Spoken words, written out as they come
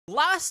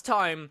Last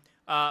time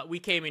we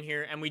came in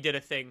here and we did a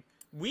thing.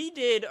 We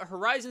did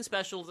Horizon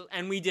Specials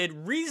and we did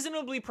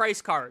reasonably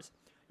priced cars.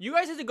 You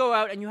guys had to go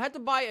out and you had to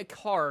buy a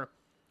car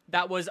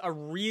that was a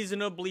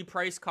reasonably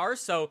priced car.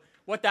 So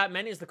what that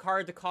meant is the car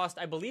had to cost,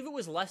 I believe it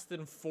was less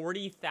than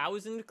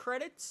 40,000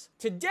 credits.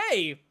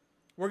 Today,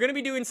 we're going to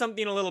be doing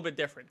something a little bit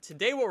different.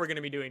 Today, what we're going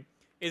to be doing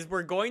is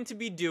we're going to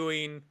be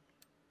doing...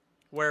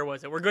 Where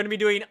was it? We're going to be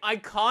doing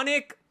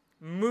iconic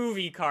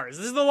movie cars.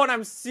 This is the one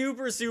I'm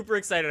super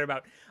excited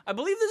about. I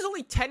believe there's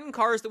only 10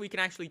 cars that we can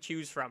actually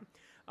choose from.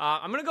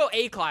 I'm going to go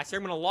A-class here.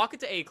 I'm going to lock it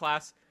to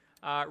A-class.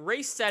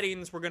 Race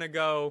settings, we're going to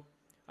go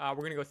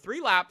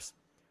 3 laps.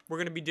 We're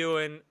going to be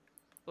doing,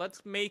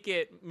 let's make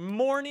it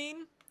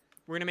morning.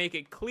 We're going to make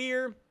it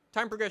clear.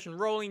 Time progression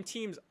rolling.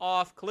 Teams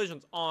off.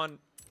 Collisions on.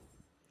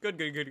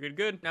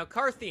 Good. Now,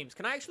 car themes.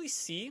 Can I actually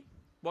see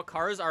what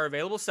cars are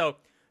available? So,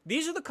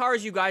 these are the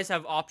cars you guys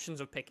have options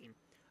of picking.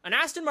 An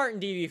Aston Martin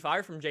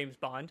DB5 from James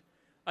Bond.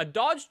 A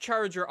Dodge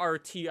Charger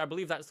RT. I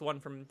believe that's the one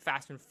from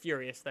Fast and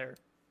Furious they're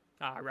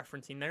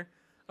referencing there.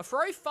 A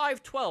Ferrari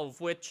 512,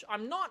 which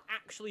I'm not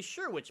actually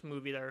sure which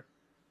movie they're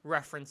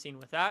referencing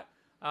with that.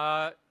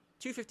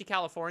 250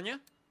 California.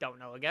 Don't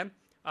know again.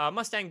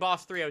 Mustang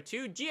Boss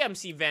 302.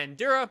 GMC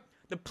Vandura.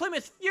 The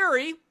Plymouth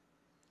Fury. I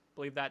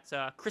believe that's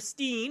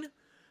Christine.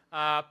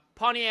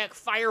 Pontiac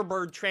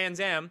Firebird Trans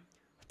Am.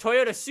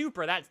 Toyota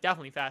Supra. That's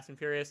definitely Fast and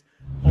Furious.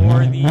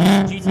 Or the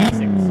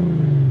GT6.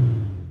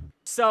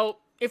 So,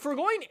 if we're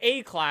going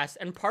A-class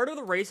and part of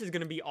the race is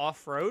going to be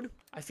off-road,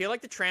 I feel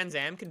like the Trans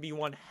Am could be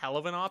one hell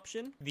of an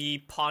option. The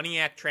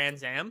Pontiac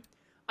Trans Am.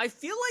 I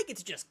feel like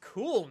it's just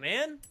cool,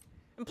 man.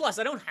 And plus,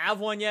 I don't have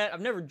one yet. I've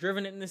never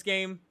driven it in this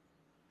game.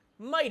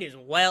 Might as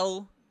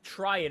well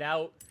try it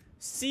out.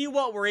 See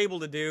what we're able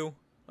to do.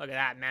 Look at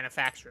that,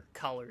 manufacturer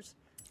colors.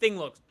 Thing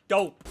looks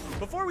dope.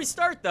 Before we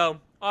start, though,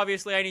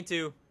 obviously I need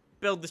to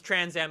build this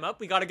Trans Am up.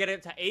 We got to get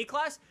it to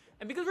A-class.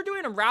 And because we're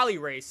doing a rally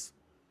race,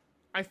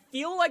 I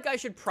feel like I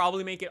should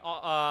probably make it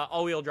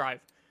all-wheel drive.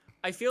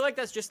 I feel like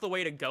that's just the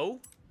way to go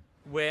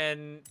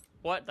when...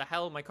 What the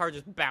hell? My car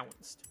just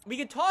bounced. We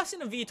could toss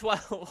in a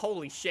V12.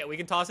 Holy shit, we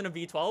can toss in a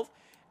V12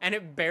 and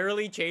it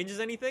barely changes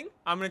anything.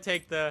 I'm gonna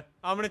take the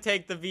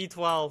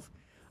V12.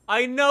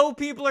 I know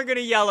people are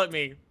gonna yell at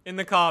me in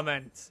the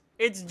comments.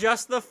 It's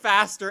just the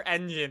faster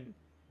engine.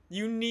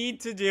 You need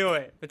to do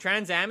it. The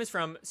Trans Am is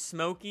from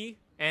Smokey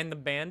and the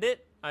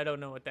Bandit. I don't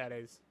know what that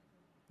is.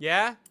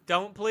 Yeah?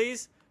 Don't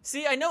please?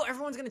 See, I know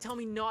everyone's gonna tell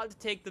me not to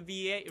take the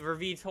V8 or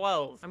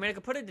V12. I mean, I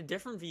could put it to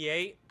different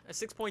V8. A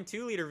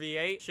 6.2 liter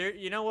V8. Sure,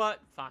 you know what?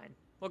 Fine.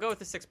 We'll go with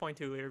the 6.2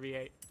 liter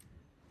V8.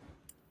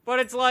 But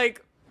it's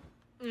like,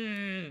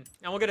 and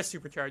we'll get a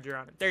supercharger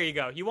on it. There you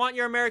go. You want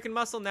your American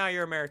muscle? Now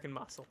you're American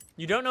muscle.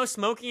 You don't know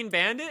Smokey and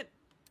Bandit?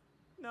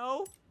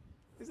 No?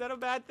 Is that a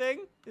bad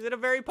thing? Is it a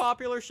very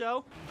popular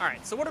show? All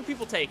right, so what are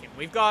people taking?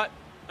 We've got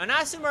an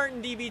Aston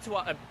Martin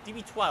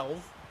DB12.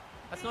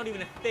 That's not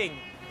even a thing.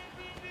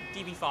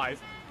 DB5.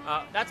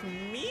 That's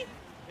me? Yeah,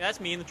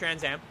 that's me in the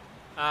Trans Am.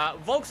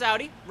 Volks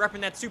Audi,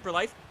 repping that super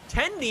life.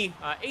 Tendy,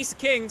 Ace of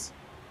Kings,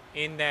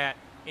 in that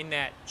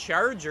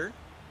Charger.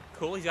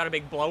 Cool. He's got a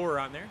big blower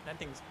on there. That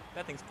thing's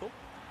cool.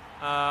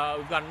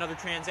 We've got another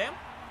Trans Am.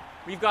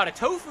 We've got a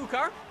Tofu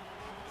car,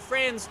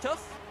 Franz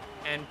Tuff,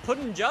 and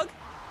Puddin' Jug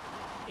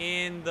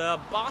in the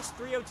Boss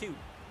 302.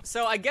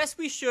 So I guess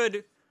we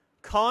should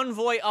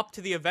convoy up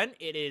to the event.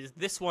 It is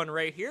this one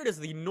right here. It is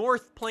the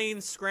North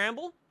Plains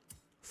Scramble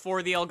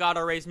for the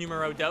Elgato Race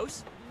Numero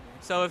Dos.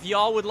 So if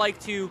y'all would like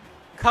to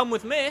come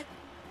with me,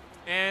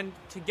 and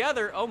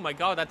together, oh my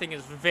god, that thing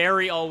is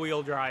very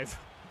all-wheel drive.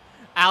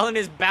 Alan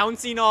is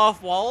bouncing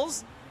off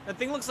walls. That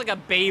thing looks like a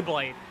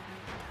Beyblade.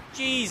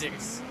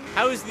 Jesus.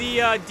 How's the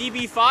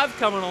DB5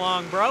 coming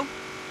along, bro?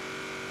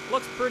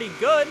 Looks pretty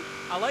good.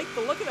 I like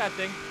the look of that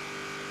thing.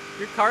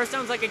 Your car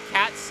sounds like a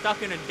cat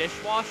stuck in a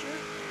dishwasher.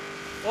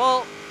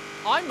 Well,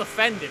 I'm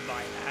offended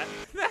by that.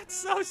 That's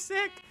so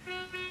sick.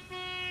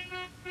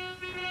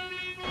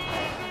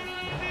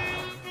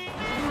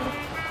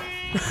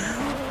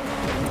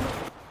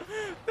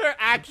 They're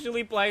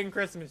actually playing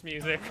Christmas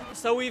music.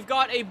 So we've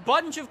got a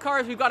bunch of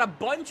cars. We've got a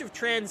bunch of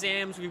Trans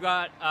Ams. We've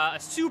got a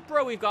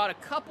Supra. We've got a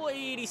couple of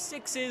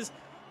 86s.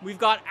 We've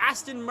got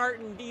Aston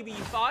Martin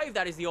DB5.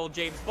 That is the old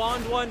James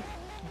Bond one.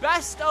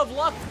 Best of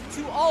luck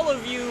to all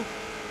of you.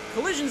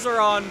 Collisions are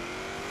on.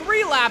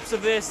 3 laps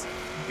of this.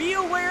 Be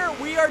aware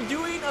we are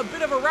doing a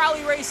bit of a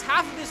rally race.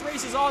 Half of this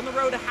race is on the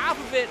road. Half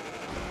of it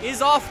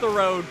is off the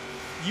road.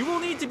 You will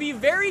need to be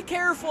very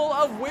careful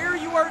of where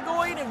you are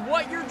going and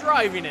what you're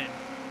driving in.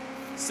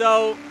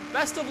 So,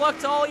 best of luck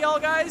to all y'all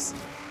guys.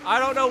 I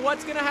don't know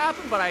what's going to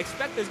happen, but I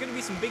expect there's going to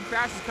be some big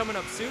crashes coming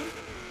up soon.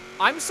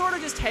 I'm sort of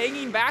just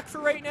hanging back for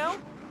right now,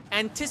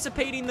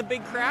 anticipating the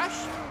big crash,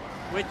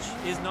 which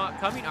is not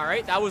coming. All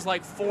right, that was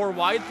like 4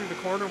 wide through the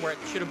corner where it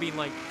should have been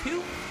like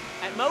 2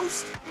 at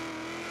most.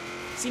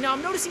 See, now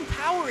I'm noticing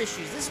power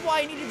issues. This is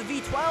why I needed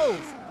the V12.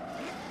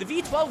 The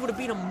V12 would have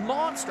been a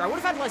monster. I would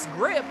have had less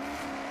grip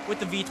with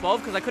the V12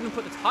 because I couldn't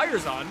put the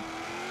tires on.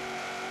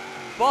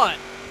 But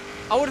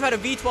I would have had a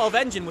V12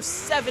 engine with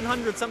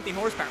 700 something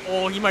horsepower.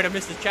 Oh, he might have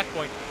missed his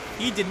checkpoint.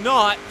 He did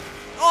not.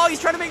 Oh,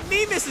 he's trying to make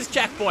me miss his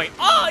checkpoint.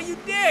 Oh, you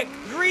dick.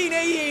 Green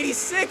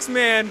A86,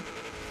 man.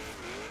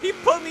 He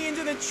put me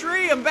into the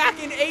tree. I'm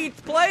back in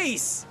 8th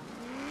place.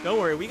 Don't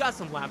worry, we got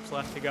some laps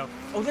left to go.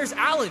 Oh, there's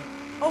Alan.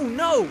 Oh,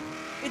 no.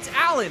 It's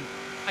Alan.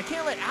 I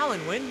can't let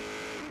Alan win.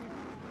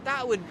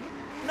 That would...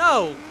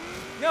 No.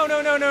 No,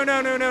 no, no, no,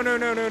 no, no, no, no,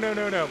 no, no, no,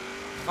 no, no.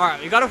 All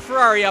right, we got a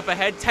Ferrari up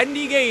ahead.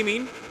 Tendy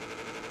Gaming.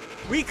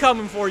 We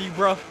coming for you,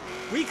 bro.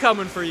 We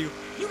coming for you.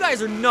 You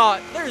guys are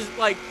not... There's,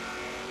 like...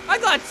 I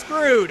got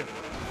screwed.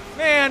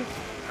 Man.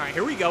 All right,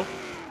 here we go.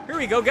 Here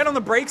we go. Get on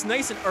the brakes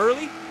nice and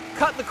early.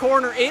 Cut the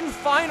corner in.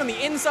 Fine on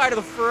the inside of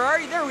the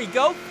Ferrari. There we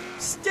go.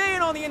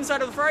 Staying on the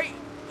inside of the Ferrari.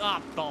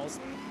 Ah, balls.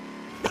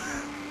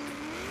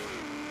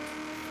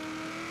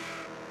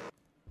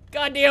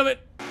 God damn it.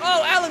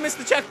 Oh, Alan missed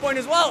the checkpoint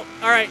as well.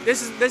 All right,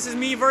 this is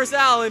me versus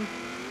Alan.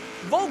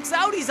 Volks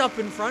Audi's up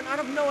in front. I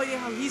have no idea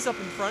how he's up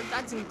in front.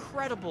 That's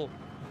incredible.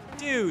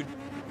 Dude,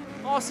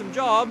 awesome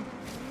job.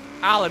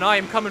 Alan, I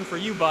am coming for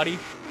you, buddy.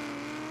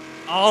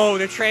 Oh,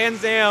 the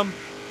Trans Am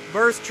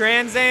versus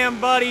Trans Am,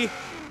 buddy.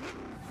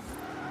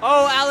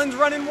 Oh, Alan's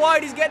running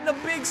wide. He's getting a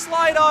big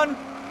slide on.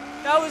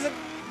 That was a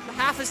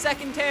half a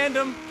second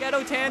tandem.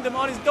 Ghetto tandem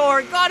on his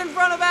door. Got in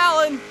front of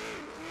Alan.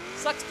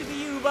 Sucks to be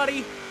you,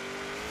 buddy.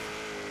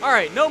 All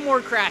right, no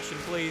more crashing,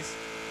 please.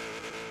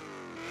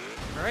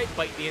 All right,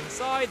 bite the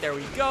inside. There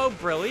we go.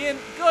 Brilliant.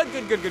 Good,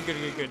 good, good, good, good,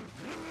 good, good.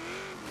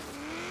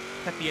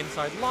 Cut the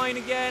inside line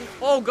again.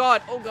 Oh,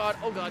 God. Oh, God.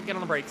 Oh, God. Get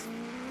on the brakes.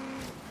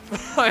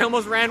 I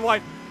almost ran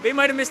wide. They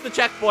might have missed the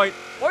checkpoint.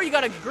 Or you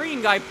got a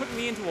green guy putting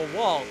me into a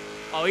wall.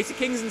 Oh, Ace of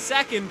Kings in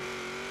second.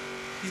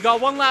 He's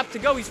got 1 lap to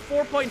go. He's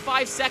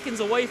 4.5 seconds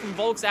away from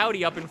Volks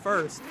Audi up in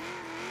first.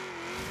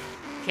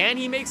 Can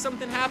he make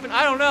something happen?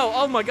 I don't know.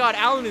 Oh, my God.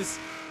 Alan is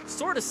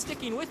sort of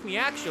sticking with me,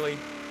 actually.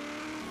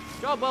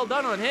 Job well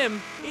done on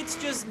him.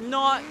 It's just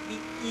not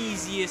the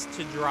easiest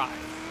to drive,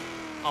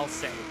 I'll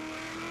say.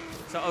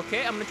 So,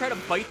 okay, I'm going to try to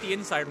bite the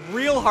inside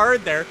real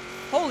hard there.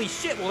 Holy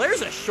shit, well,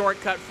 there's a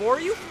shortcut for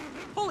you.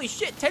 Holy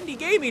shit, Tendy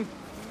Gaming.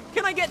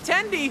 Can I get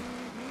Tendy?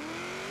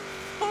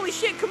 Holy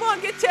shit, come on,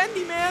 get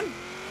Tendy, man.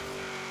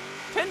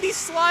 Tendy's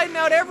sliding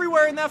out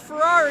everywhere in that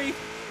Ferrari.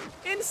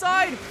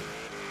 Inside.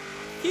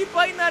 Keep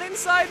biting that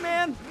inside,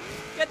 man.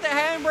 Get the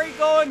handbrake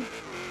going.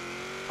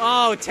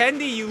 Oh,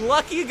 Tendy, you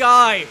lucky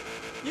guy.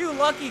 You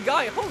lucky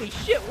guy. Holy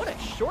shit, what a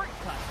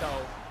shortcut,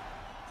 though.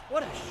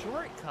 What a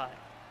shortcut.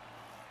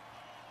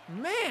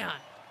 Man.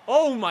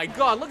 Oh, my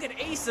God. Look at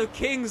Ace of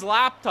Kings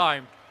lap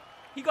time.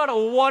 He got a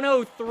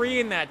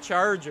 103 in that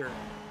Charger.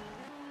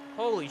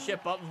 Holy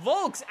shit. But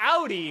Volks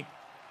Audi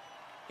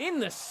in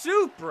the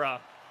Supra.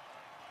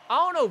 I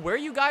don't know where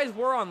you guys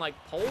were on, like,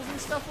 polls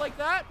and stuff like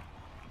that.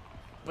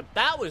 But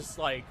that was,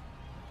 like...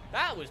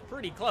 That was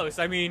pretty close.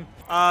 I mean,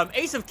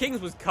 Ace of Kings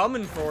was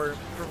coming for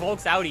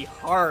Volks Audi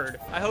hard.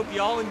 I hope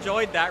you all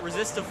enjoyed that.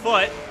 Resist a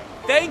foot.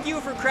 Thank you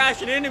for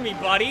crashing into me,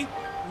 buddy.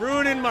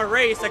 Ruining my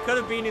race. I could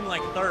have been in,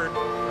 like, 3rd.